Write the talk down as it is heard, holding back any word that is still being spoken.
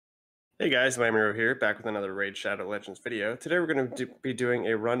Hey guys, Lamarzy here, back with another Raid Shadow Legends video. Today we're going to be doing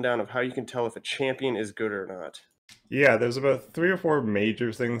a rundown of how you can tell if a champion is good or not. Yeah, there's about three or four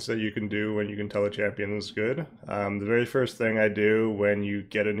major things that you can do when you can tell a champion is good. The very first thing I do when you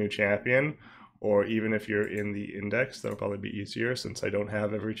get a new champion, or even if you're in the index, that'll probably be easier since I don't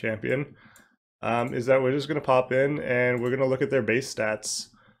have every champion, is that we're just going to pop in and we're going to look at their base stats.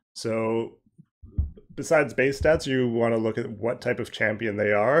 So besides base stats, you want to look at what type of champion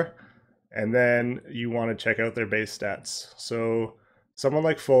they are, and then you want to check out their base stats. So someone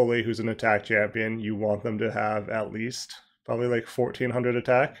like Foley, who's an attack champion, you want them to have at least probably like 1400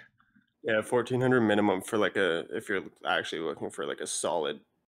 attack. Yeah, 1400 minimum for if you're actually looking for like a solid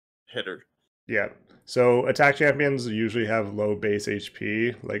hitter. Yeah. So attack champions usually have low base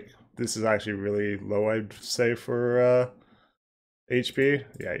HP. Like this is actually really low, I'd say, for HP.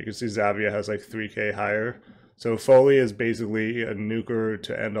 Yeah, you can see Xavier has like 3k higher. So Foley is basically a nuker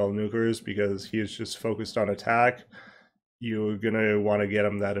to end all nukers because he is just focused on attack. You're gonna want to get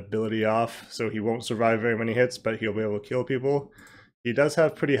him that ability off, so he won't survive very many hits, but he'll be able to kill people. He does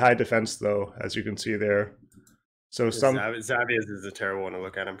have pretty high defense though, as you can see there. So Xavier's is a terrible one to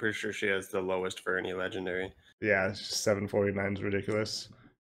look at. I'm pretty sure she has the lowest for any legendary. yeah, 749 is ridiculous.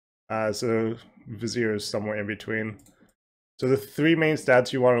 So Vizier is somewhere in between. So the three main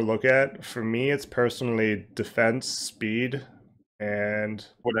stats you want to look at, for me, it's personally defense, speed, and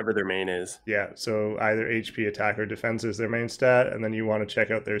Whatever their main is. yeah, so either HP, attack, or defense is their main stat, and then you want to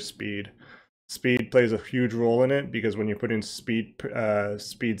check out their speed. Speed plays a huge role in it because when you're putting speed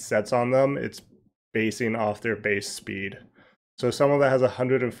sets on them, it's basing off their base speed. So someone that has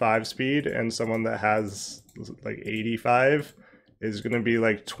 105 speed and someone that has like 85 is going to be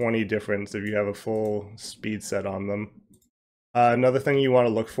like 20 difference if you have a full speed set on them. Another thing you want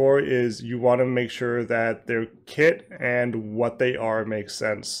to look for is you want to make sure that their kit and what they are makes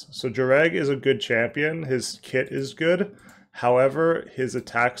sense. So Jareg is a good champion. His kit is good. However, his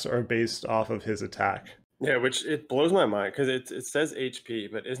attacks are based off of his attack. Yeah, which it blows my mind because it says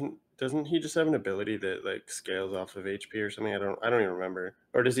HP, but doesn't he just have an ability that like scales off of HP or something? I don't even remember.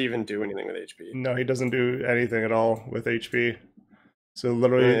 Or does he even do anything with HP? No, he doesn't do anything at all with HP. So Oh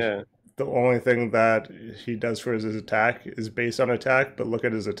literally yeah. the only thing that he does for his attack is based on attack, but look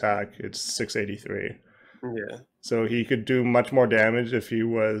at his attack. It's 683. Yeah. So he could do much more damage if he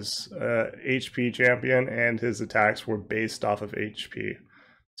was a HP champion and his attacks were based off of HP.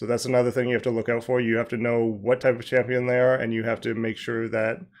 So that's another thing you have to look out for. You have to know what type of champion they are, and you have to make sure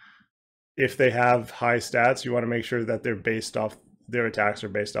that if they have high stats, you want to make sure that their attacks are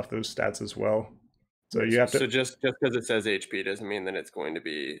based off those stats as well. So you have So to, just because it says HP doesn't mean that it's going to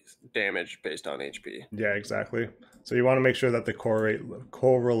be damage based on HP. yeah, exactly. So you want to make sure that they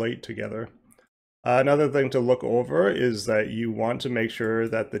correlate together. Another thing to look over is that you want to make sure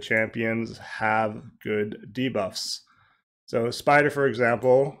that the champions have good debuffs. So Spider, for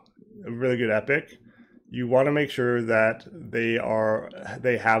example, a really good epic. You want to make sure that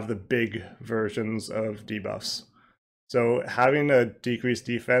they have the big versions of debuffs. So having a decreased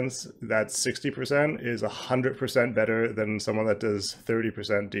defense that's 60% is 100% better than someone that does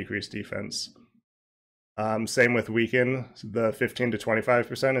 30% decreased defense. Same with weaken, the 15 to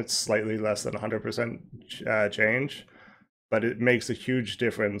 25%, it's slightly less than 100% change, but it makes a huge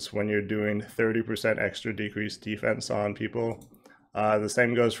difference when you're doing 30% extra decreased defense on people. The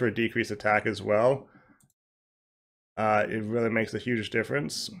same goes for a decreased attack as well. It really makes a huge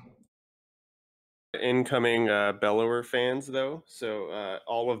difference. Incoming Bellower fans, though, so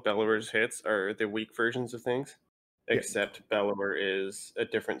all of Bellower's hits are the weak versions of things, Yeah, except Bellower is a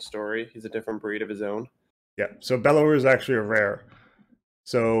different story. He's a different breed of his own. yeah. So Bellower is actually a rare. Yeah,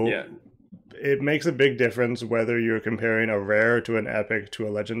 So it makes a big difference whether you're comparing a rare to an epic to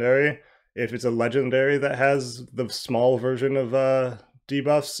a legendary. If it's a legendary that has the small version of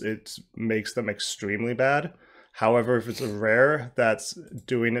debuffs, it makes them extremely bad. However, if it's a rare that's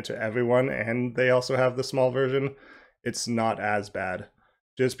doing it to everyone and they also have the small version, it's not as bad.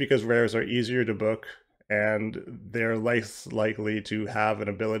 Just because rares are easier to book and they're less likely to have an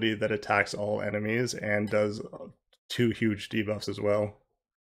ability that attacks all enemies and does two huge debuffs as well.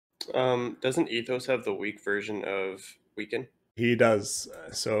 doesn't Ethos have the weak version of Weaken? He does.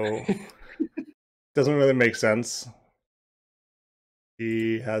 So doesn't really make sense.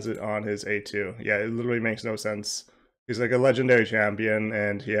 He has it on his A2. Yeah, it literally makes no sense. He's like a legendary champion,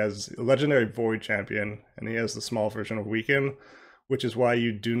 and he has a legendary void champion, and he has the small version of weaken, which is why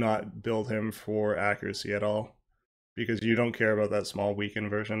you do not build him for accuracy at all, because you don't care about that small weaken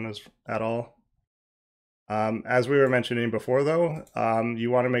version at all. As we were mentioning before, though,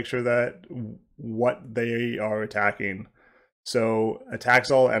 you want to make sure that what they are attacking. So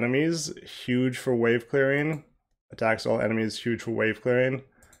attacks all enemies, huge for wave clearing. Attacks all enemies, huge for wave clearing.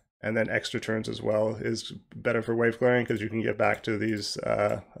 And then extra turns as well is better for wave clearing because you can get back to these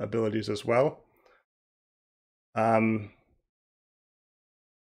abilities as well.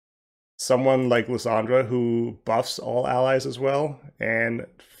 Someone like Lysandra who buffs all allies as well and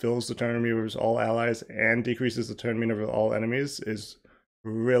fills the turn meter with all allies and decreases the turn meter of all enemies is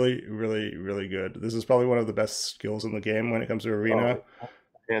really, really, really good. This is probably one of the best skills in the game when it comes to arena. Oh,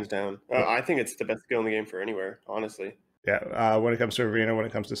 hands down. I think it's the best skill in the game for anywhere, honestly. Yeah, when it comes to arena, when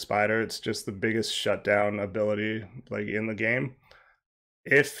it comes to spider, it's just the biggest shutdown ability like in the game.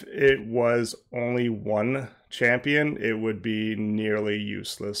 If it was only one champion, it would be nearly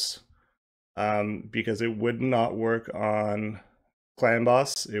useless. Because it would not work on clan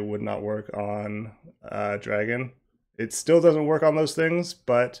boss, it would not work on dragon. It still doesn't work on those things,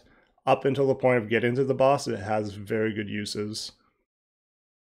 but up until the point of getting to the boss, it has very good uses.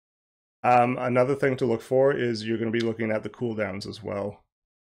 Another thing to look for is you're going to be looking at the cooldowns as well.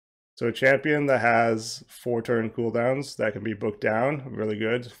 So a champion that has 4-turn cooldowns that can be booked down, really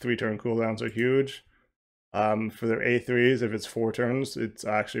good. 3-turn cooldowns are huge. For their A3s, if it's 4 turns, it's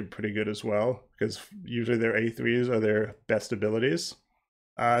actually pretty good as well, because usually their A3s are their best abilities.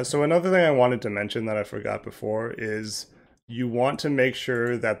 So another thing I wanted to mention that I forgot before is you want to make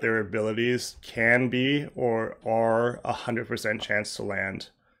sure that their abilities can be or are 100% chance to land.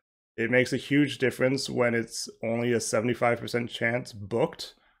 It makes a huge difference when it's only a 75% chance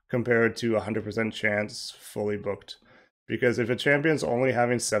booked compared to 100% chance fully booked. Because if a champion's only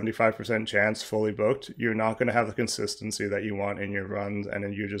having 75% chance fully booked, you're not going to have the consistency that you want in your runs, and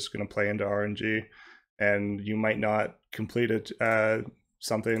then you're just going to play into RNG, and you might not complete it,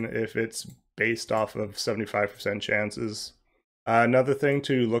 something if it's based off of 75% chances. Another thing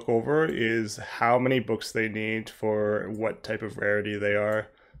to look over is how many books they need for what type of rarity they are.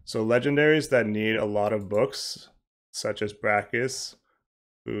 So legendaries that need a lot of books, such as Brachus,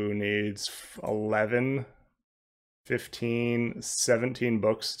 who needs 11, 15, 17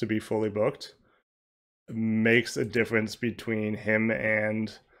 books to be fully booked, makes a difference between him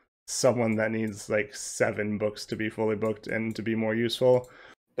and someone that needs like 7 books to be fully booked and to be more useful.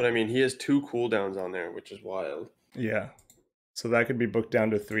 But I mean, he has 2 cooldowns on there, which is wild. Yeah. So that could be booked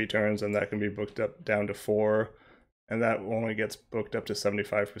down to 3 turns, and that can be booked up down to 4. And that only gets booked up to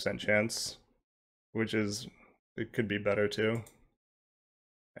 75% chance, which is, it could be better too.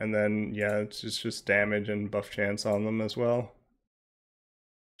 And then, yeah, it's just damage and buff chance on them as well.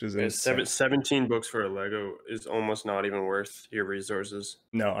 Which is insane. 17 books for a Lego is almost not even worth your resources.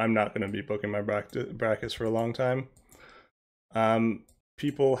 No, I'm not going to be booking my brackets for a long time.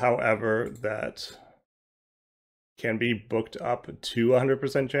 People, however, that can be booked up to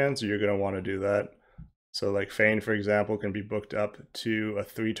 100% chance, you're going to want to do that. So like Fane, for example, can be booked up to a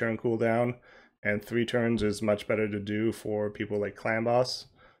 3-turn cooldown, and 3 turns is much better to do for people like Clan Boss.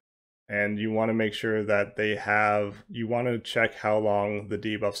 And you want to make sure that they have, you want to check how long the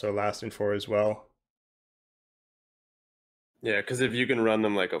debuffs are lasting for as well. Yeah, because if you can run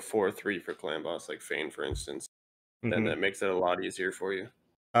them like a 4-3 for Clan Boss, like Fane, for instance, then that makes it a lot easier for you.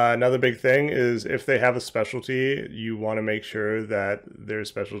 Another big thing is if they have a specialty, you want to make sure that their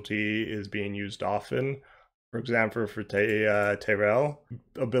specialty is being used often. For example, for Tyrell,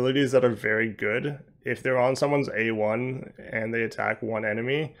 abilities that are very good, if they're on someone's A1 and they attack one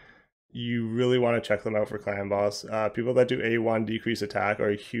enemy, you really want to check them out for Clan Boss. People that do A1 decrease attack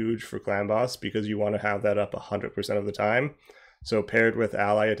are huge for Clan Boss because you want to have that up 100% of the time. So paired with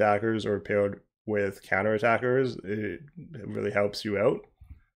ally attackers or paired with counter attackers, it really helps you out.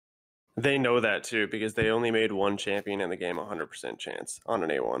 They know that too because they only made one champion in the game 100% chance on an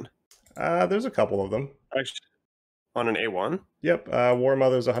A1. There's a couple of them. Actually, on an A1? Yep, War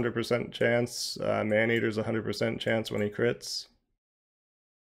Mother's 100% chance. Maneater's 100% chance when he crits.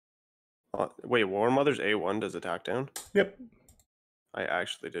 Wait, War Mother's A1 does attack down? Yep. I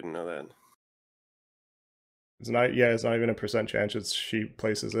actually didn't know that. It's not. Yeah, it's not even a percent chance. It's she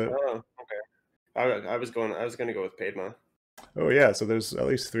places it. Oh, okay. I was gonna go with Padma. Oh yeah, so there's at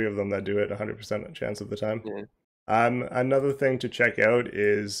least 3 of them that do it 100% chance of the time. Yeah. Another thing to check out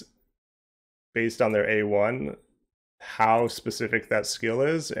is based on their A1, how specific that skill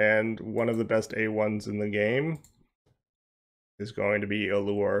is, and one of the best A1s in the game is going to be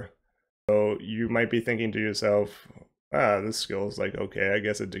Allure. So you might be thinking to yourself, this skill is like, okay, I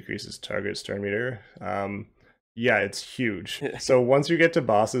guess it decreases target's turn meter. Yeah, it's huge. So once you get to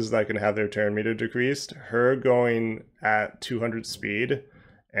bosses that can have their turn meter decreased, her going at 200 speed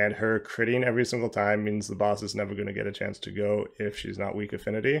and her critting every single time means the boss is never going to get a chance to go if she's not weak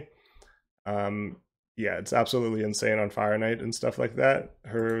affinity. Yeah, it's absolutely insane on Fire Knight and stuff like that.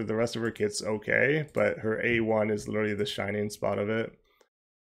 The rest of her kit's okay, but her A1 is literally the shining spot of it.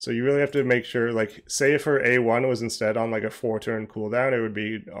 So you really have to make sure, like, say if her A1 was instead on like a 4-turn cooldown, it would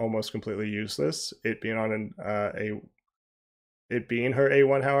be almost completely useless. It being on it being her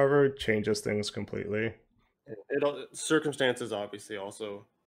A1, however, changes things completely. It circumstances obviously also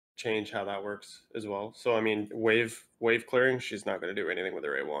change how that works as well. So I mean, wave clearing, she's not going to do anything with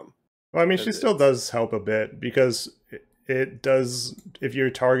her A1 Well, I mean, she because still it's does help a bit because it does. If you're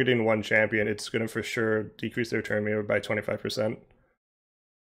targeting one champion, it's going to for sure decrease their turn meter by 25%.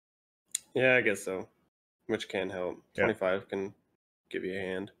 yeah, I guess so, which can help. Yeah. 25 can give you a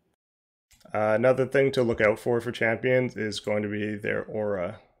hand. Another thing to look out for champions is going to be their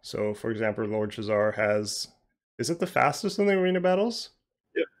aura. So, for example, Lord Shazar has. Is it the fastest in the arena battles?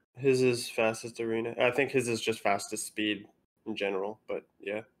 Yep. His is fastest arena. I think his is just fastest speed in general, but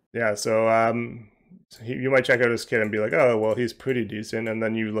yeah. Yeah, so you might check out his kit and be like, oh, well, he's pretty decent. And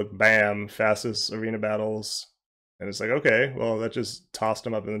then you look, bam, fastest arena battles. And it's like, okay, well, that just tossed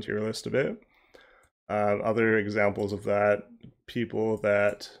him up in the tier list a bit. Other examples of that, people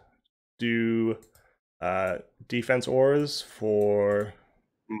that do defense auras for.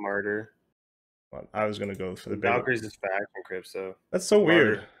 Martyr. Well, I was going to go for the big. Valkyrie's is faction crypt, so That's so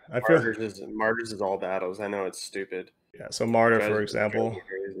weird. Martyr. I feel. Martyrs is all battles. I know it's stupid. Yeah, so Martyr, Drives for drives example, me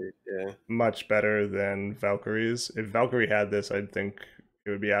crazy. Yeah. much better than Valkyrie's. If Valkyrie had this, I'd think it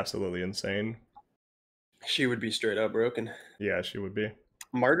would be absolutely insane. She would be straight up broken. Yeah, she would be.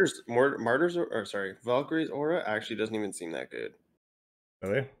 Martyrs, or sorry, Valkyrie's aura actually doesn't even seem that good.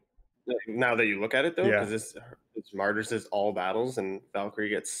 Really? Like, now that you look at it, though, Yeah. because it's Martyrs is all battles, and Valkyrie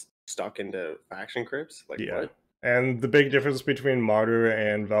gets stuck into faction crypts. Like Yeah. what? And the big difference between Martyr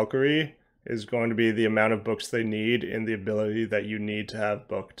and Valkyrie is going to be the amount of books they need and the ability that you need to have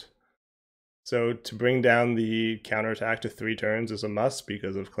booked. So to bring down the counterattack to 3 turns is a must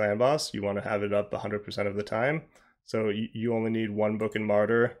because of Clan Boss. You want to have it up 100% of the time. So you only need 1 book in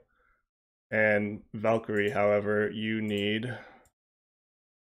Martyr. And Valkyrie, however, you need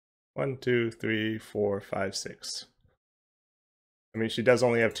 1, 2, 3, 4, 5, 6. I mean, she does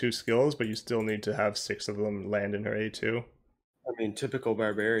only have 2 skills, but you still need to have 6 of them land in her A2. I mean, typical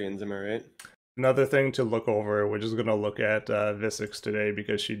barbarians, am I right? Another thing to look over, we're just going to look at Visix today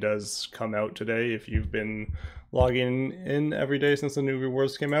because she does come out today if you've been logging in every day since the new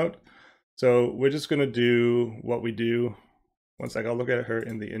rewards came out. So we're just going to do what we do. One sec, I'll look at her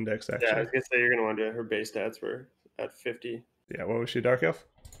in the index actually. Yeah, I was gonna say you're gonna want to. Her base stats were at 50. Yeah, what was she, Dark Elf?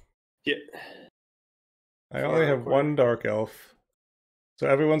 Yeah. I only have 1 Dark Elf. So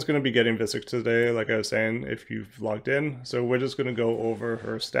everyone's going to be getting Visix today, like I was saying, if you've logged in. So we're just going to go over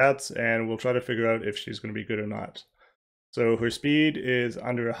her stats, and we'll try to figure out if she's going to be good or not. So her speed is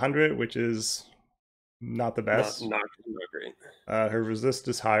under 100, which is not the best. Not great. Her resist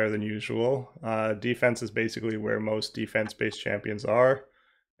is higher than usual. Defense is basically where most defense-based champions are,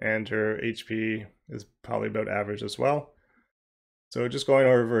 and her HP is probably about average as well. So just going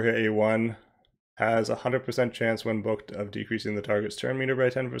over her A1, has a 100% chance when booked of decreasing the target's turn meter by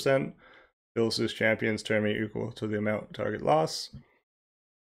 10%. Fills his champion's turn meter equal to the amount target loss.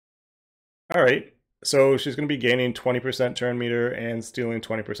 Alright, so she's going to be gaining 20% turn meter and stealing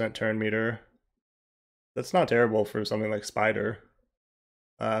 20% turn meter. That's not terrible for something like Spider.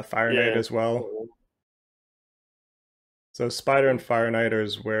 Fire Knight as well. So Spider and Fire Knight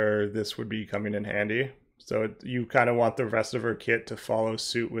is where this would be coming in handy. So you kind of want the rest of her kit to follow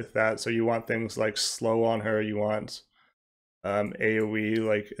suit with that. So you want things like slow on her. You want AoE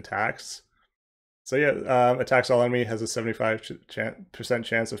like attacks. So yeah, attacks all enemy has a 75%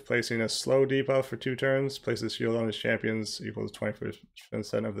 chance of placing a slow debuff for 2 turns. Places shield on his champions equals 20%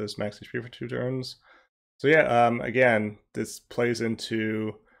 of this max HP for 2 turns. So yeah, again, this plays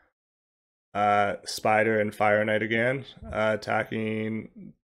into Spider and Fire Knight again.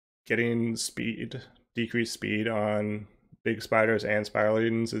 Attacking, getting speed, decreased speed on big spiders and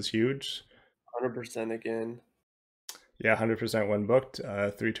spiralings is huge. 100% again. Yeah, 100% when booked,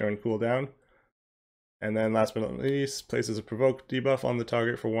 3-turn cooldown. And then last but not least, places a provoke debuff on the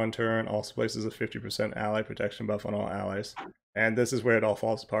target for 1 turn, also places a 50% ally protection buff on all allies. And this is where it all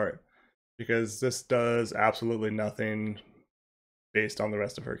falls apart, because this does absolutely nothing based on the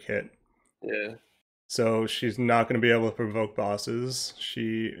rest of her kit. Yeah. So she's not going to be able to provoke bosses.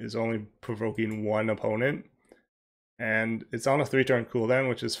 She is only provoking 1 opponent. And it's on a 3-turn cooldown,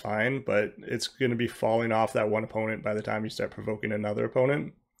 which is fine, but it's going to be falling off that 1 opponent by the time you start provoking another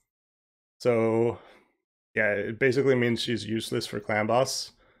opponent. So yeah, it basically means she's useless for clan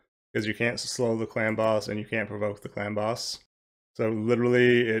boss, because you can't slow the clan boss and you can't provoke the clan boss. So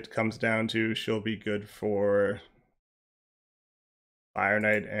literally it comes down to she'll be good for Fire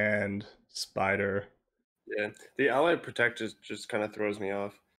Knight and Spider. Yeah, the ally protect just kind of throws me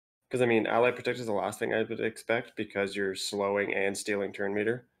off because I mean, ally protect is the last thing I would expect because you're slowing and stealing turn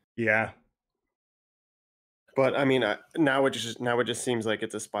meter. Yeah. But I mean, now it just seems like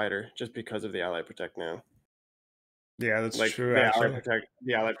it's a spider just because of the ally protect now. Yeah, that's Like true actually.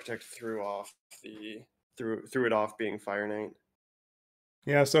 the ally protect threw it off being Fire Knight.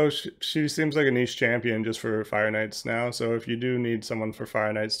 Yeah, so she seems like a niche champion just for Fire Knights now. So if you do need someone for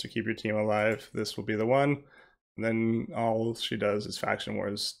Fire Knights to keep your team alive, this will be the one. And then all she does is Faction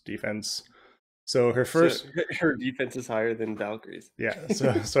Wars defense. So her So first, her defense is higher than Valkyrie's. yeah,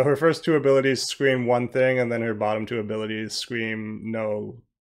 so her first two abilities scream one thing, and then her bottom two abilities scream no,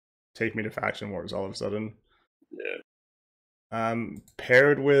 take me to Faction Wars all of a sudden. Yeah.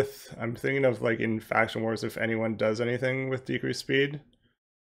 Paired with, I'm thinking of like in Faction Wars if anyone does anything with decreased speed.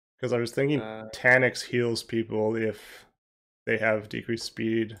 Because I was thinking Uh, Tanix heals people if they have decreased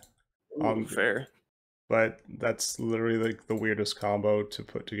speed. ooh, fair. But that's literally like the weirdest combo to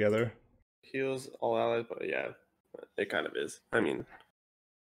put together. Heals all allies, but yeah, it kind of is. I mean,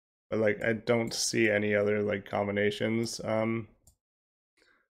 But like I don't see any other like combinations.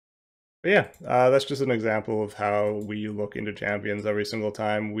 But yeah, that's just an example of how we look into champions every single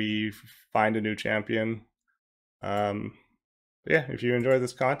time we find a new champion. Yeah, if you enjoy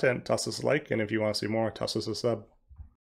this content, toss us a like, and if you want to see more, toss us a sub.